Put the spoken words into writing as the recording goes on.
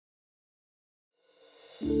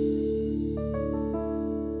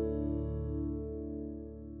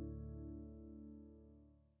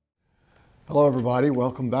Hello everybody,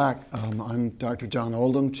 welcome back. I'm Dr. John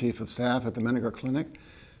Oldham, Chief of Staff at the Menninger Clinic,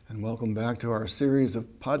 and welcome back to our series of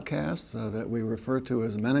podcasts that we refer to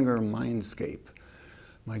as Menninger Mindscape.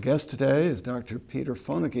 My guest today is Dr. Peter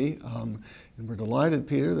Fonagy, and we're delighted,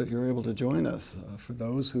 Peter, that you're able to join us. For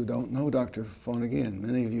those who don't know Dr. Fonagy, and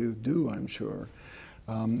many of you do, I'm sure,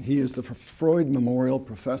 he is the Freud Memorial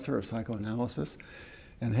Professor of Psychoanalysis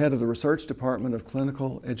and head of the Research Department of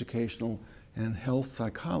Clinical, Educational, and Health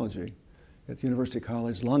Psychology at University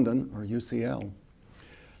College London, or UCL.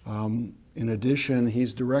 In addition,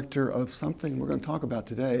 he's director of something we're going to talk about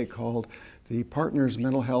today called the Partners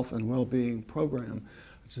Mental Health and Wellbeing Program,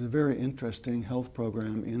 which is a very interesting health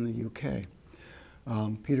program in the UK.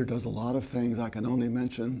 Peter does a lot of things. I can only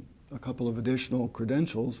mention a couple of additional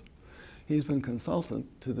credentials. He's been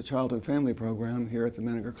consultant to the Child and Family Program here at the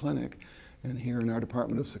Menninger Clinic and here in our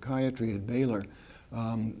Department of Psychiatry at Baylor.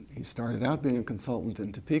 He started out being a consultant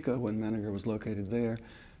in Topeka when Menninger was located there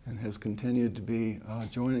and has continued to be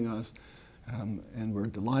joining us. And we're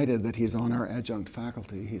delighted that he's on our adjunct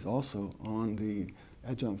faculty. He's also on the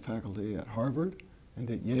adjunct faculty at Harvard and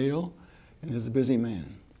at Yale, and is a busy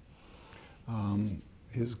man.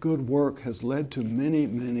 His good work has led to many,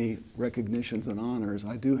 many recognitions and honors.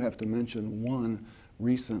 I do have to mention one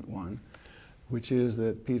recent one, which is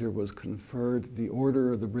that Peter was conferred the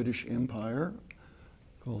Order of the British Empire,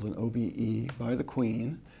 called an OBE, by the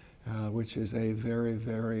Queen, which is a very,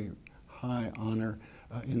 very high honor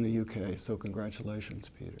in the UK. So congratulations,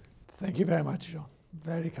 Peter. Thank you very much, John.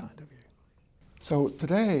 Very kind of you. So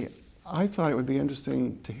today, I thought it would be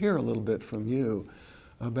interesting to hear a little bit from you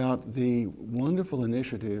about the wonderful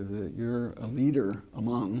initiative that you're a leader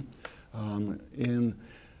among in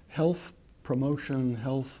health promotion,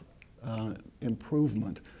 health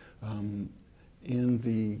improvement in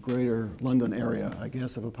the greater London area, I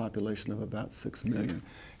guess, of a population of about 6 million.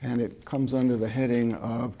 And it comes under the heading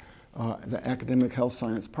of the Academic Health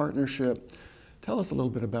Science Partnership. Tell us a little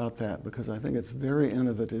bit about that, because I think it's very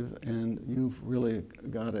innovative and you've really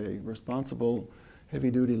got a responsible,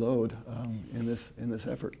 heavy-duty load in this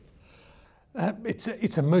effort. It's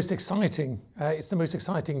the most exciting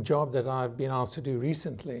job that I've been asked to do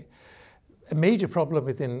recently. A major problem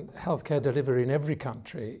within healthcare delivery in every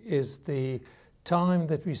country is the time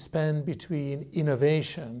that we spend between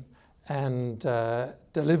innovation and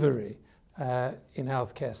delivery in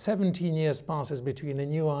healthcare. 17 years passes between a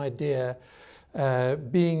new idea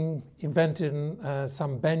being invented in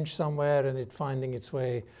some bench somewhere and it finding its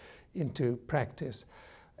way into practice.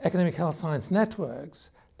 Academic health science networks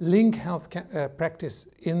link health practice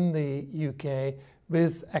in the UK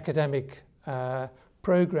with academic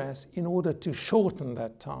progress in order to shorten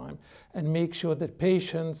that time and make sure that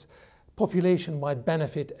population might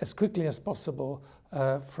benefit as quickly as possible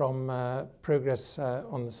from progress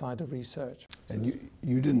on the side of research. And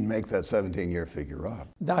you didn't make that 17-year figure up.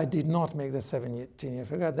 I did not make the 17-year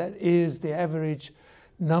figure up. That is the average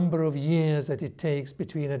number of years that it takes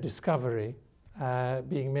between a discovery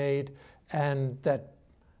being made and that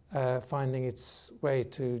finding its way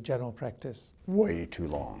to general practice. Way too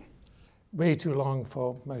long. Way too long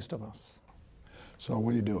for most of us. So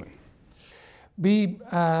what are you doing? We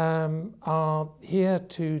are here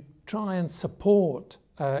to try and support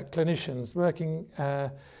clinicians working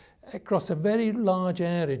across a very large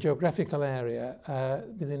area, geographical area,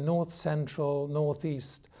 within north central,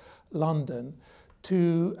 northeast London,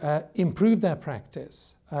 to improve their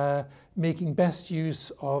practice, making best use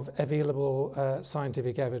of available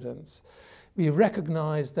scientific evidence. We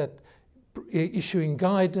recognize that issuing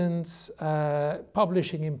guidance,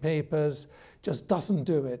 publishing in papers just doesn't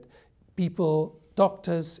do it.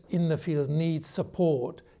 Doctors in the field need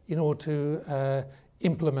support in order to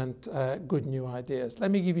implement good new ideas.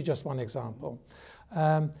 Let me give you just one example.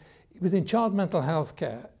 Within child mental health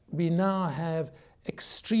care, we now have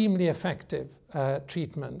extremely effective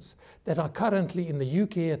treatments that are currently, in the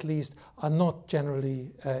UK at least, are not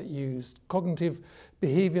generally used. Cognitive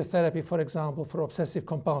behavior therapy, for example, for obsessive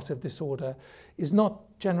compulsive disorder is not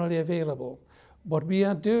generally available. What we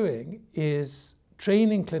are doing is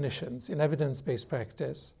training clinicians in evidence-based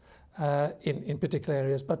practice in particular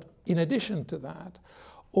areas, but in addition to that,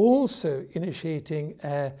 also initiating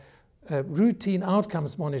a routine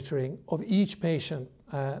outcomes monitoring of each patient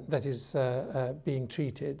that is being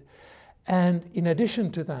treated. And in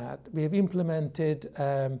addition to that, we have implemented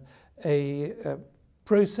a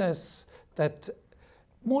process that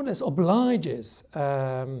more or less obliges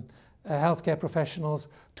healthcare professionals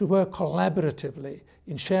to work collaboratively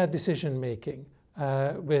in shared decision making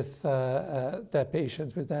with their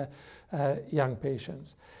patients, with their young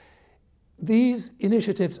patients. these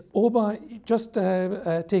initiatives, all by just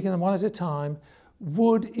taking them one at a time,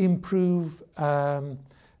 would improve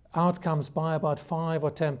outcomes by about 5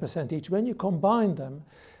 or 10% each. When you combine them,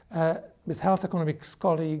 with health economics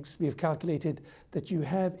colleagues, we've calculated that you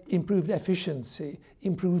have improved efficiency,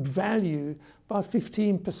 improved value, about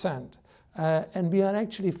 15%. And we are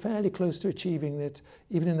actually fairly close to achieving it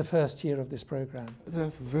even in the first year of this program.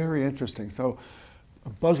 That's very interesting. So a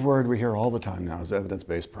buzzword we hear all the time now is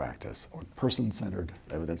evidence-based practice, or person-centered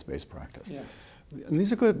evidence-based practice. Yeah. And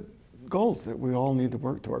these are good goals that we all need to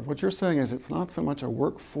work toward. What you're saying is it's not so much a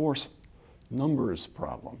workforce numbers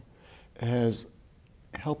problem as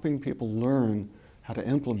helping people learn how to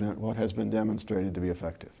implement what has been demonstrated to be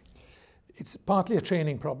effective. It's partly a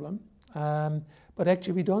training problem, but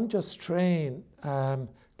actually we don't just train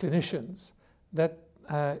clinicians. That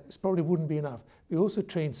probably wouldn't be enough. We also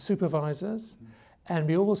train supervisors, and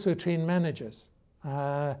we also train managers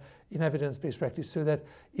in evidence-based practice, so that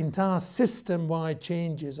entire system-wide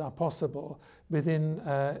changes are possible within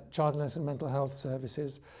child and adolescent mental health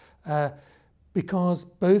services, because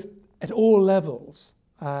both at all levels,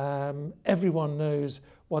 everyone knows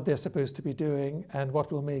what they're supposed to be doing and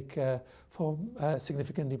what will make for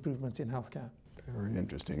significant improvements in healthcare. Very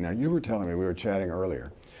interesting. Now, you were telling me, we were chatting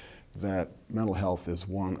earlier, that mental health is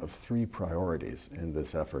one of 3 priorities in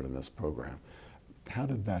this effort, in this program. How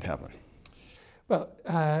did that happen? Well,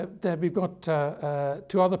 we've got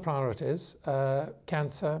 2 other priorities,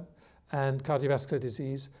 cancer and cardiovascular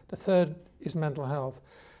disease. The third is mental health.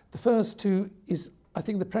 The first 2 is, I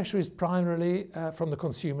think the pressure is primarily from the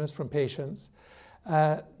consumers, from patients.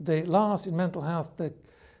 The last, in mental health, the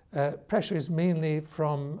pressure is mainly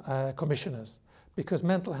from commissioners, because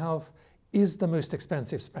mental health is the most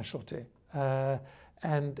expensive specialty.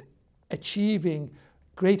 And achieving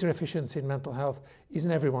greater efficiency in mental health is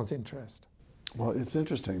in everyone's interest. Well, it's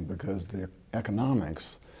interesting because the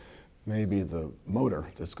economics may be the motor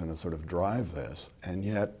that's going to sort of drive this, and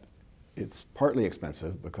yet it's partly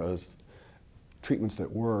expensive because treatments that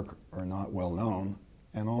work are not well known,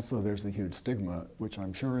 and also there's a huge stigma, which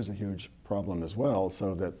I'm sure is a huge problem as well,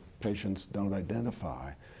 so that patients don't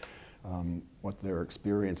identify what they're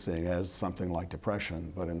experiencing as something like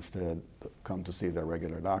depression, but instead come to see their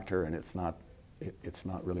regular doctor, and it's not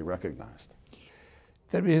really recognized.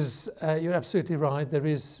 There is, you're absolutely right, there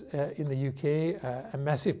is in the UK a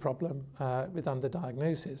massive problem with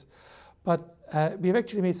underdiagnosis, but we've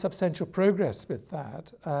actually made substantial progress with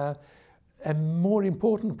that. A more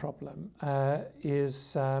important problem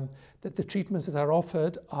is that the treatments that are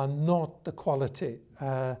offered are not the quality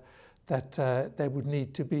that they would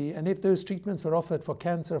need to be. And if those treatments were offered for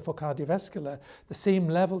cancer or for cardiovascular, the same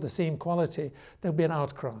level, the same quality, there would be an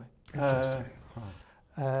outcry.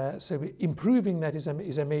 So improving that is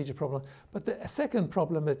a major problem. But a second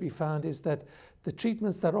problem that we found is that the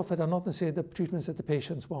treatments that are offered are not necessarily the treatments that the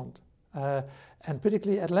patients want. And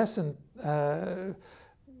particularly adolescent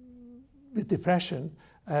with depression,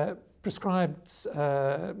 prescribed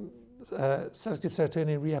selective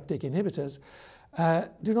serotonin reuptake inhibitors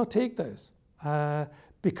do not take those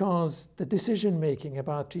because the decision-making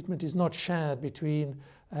about treatment is not shared between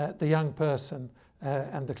the young person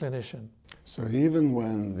and the clinician. So even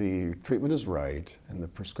when the treatment is right and the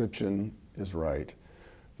prescription is right,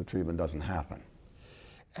 the treatment doesn't happen.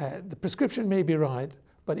 The prescription may be right,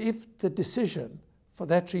 but if the decision for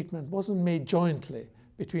that treatment wasn't made jointly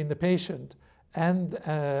between the patient and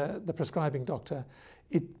the prescribing doctor,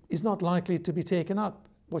 it is not likely to be taken up.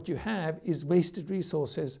 What you have is wasted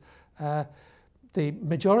resources. The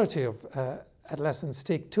majority of adolescents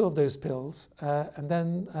take 2 of those pills and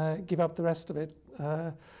then give up the rest of it.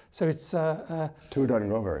 So it's 2 doesn't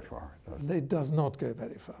go very far. It does not go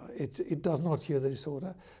very far. It does not cure the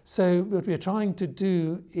disorder. So what we're trying to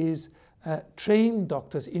do is train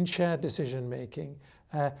doctors in shared decision making,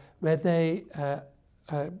 where they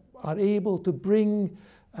are able to bring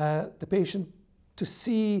the patient to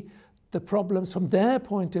see the problems from their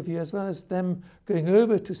point of view, as well as them going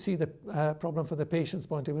over to see the problem from the patient's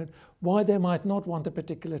point of view. Why they might not want a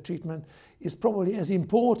particular treatment is probably as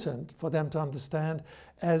important for them to understand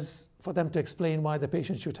as for them to explain why the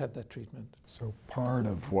patient should have that treatment. So part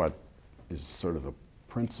of what is sort of the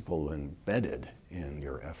principle embedded in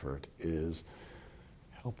your effort is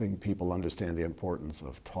helping people understand the importance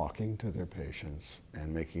of talking to their patients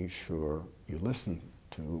and making sure you listen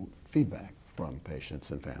to feedback from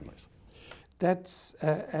patients and families. There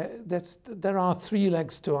are 3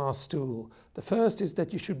 legs to our stool. The first is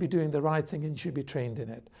that you should be doing the right thing and you should be trained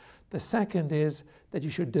in it. The second is that you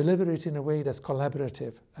should deliver it in a way that's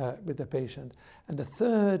collaborative with the patient. And the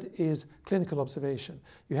third is clinical observation.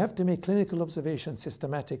 You have to make clinical observation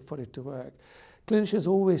systematic for it to work. Clinicians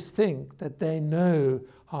always think that they know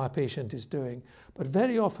how a patient is doing, but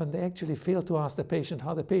very often they actually fail to ask the patient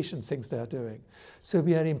how the patient thinks they are doing. So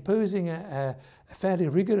we are imposing a fairly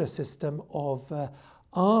rigorous system of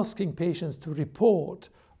asking patients to report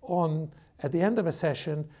on, at the end of a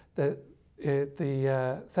session, the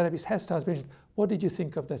therapist has to ask the patient, what did you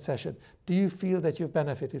think of that session? Do you feel that you've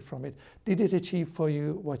benefited from it? Did it achieve for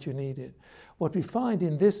you what you needed? What we find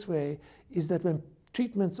in this way is that when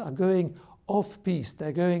treatments are going off-piste,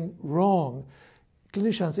 they're going wrong,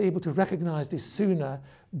 clinicians are able to recognize this sooner,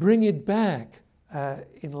 bring it back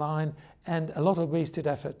in line, and a lot of wasted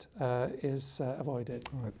effort is avoided.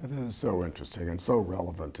 That is so interesting and so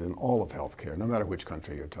relevant in all of healthcare, no matter which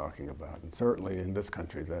country you're talking about. And certainly in this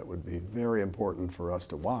country, that would be very important for us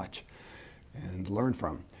to watch and learn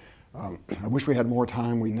from. I wish we had more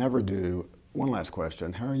time. We never do. One last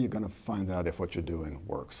question. How are you going to find out if what you're doing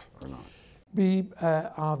works or not? We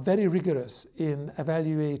are very rigorous in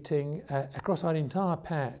evaluating across our entire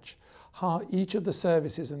patch how each of the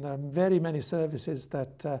services, and there are very many services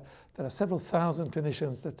that there are several thousand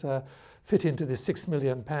clinicians that fit into this 6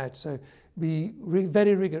 million patch. So we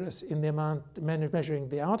very rigorous in the amount, measuring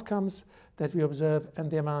the outcomes that we observe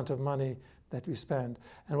and the amount of money that we spend.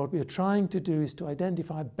 And what we are trying to do is to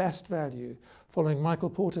identify best value, following Michael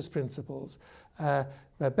Porter's principles, where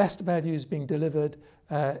best value is being delivered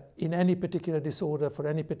in any particular disorder for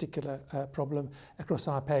any particular problem across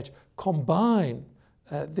our patch. Combine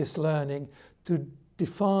this learning to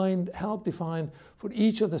help define for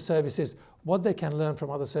each of the services what they can learn from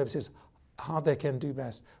other services, how they can do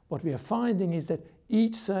best. What we are finding is that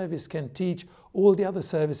each service can teach all the other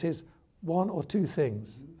services one or two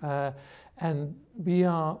things. And we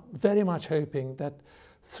are very much hoping that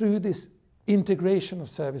through this integration of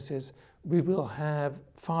services, we will have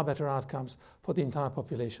far better outcomes for the entire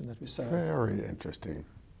population that we serve. Very interesting.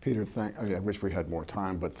 Peter, I wish we had more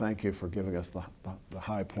time, but thank you for giving us the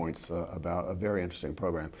high points about a very interesting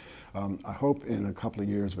program. I hope in a couple of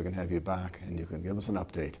years we can have you back and you can give us an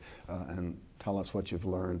update and tell us what you've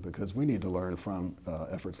learned, because we need to learn from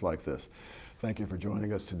efforts like this. Thank you for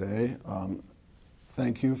joining us today.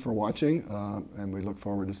 Thank you for watching, and we look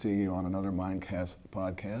forward to seeing you on another Mindcast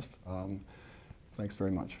podcast. Thanks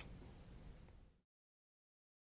very much.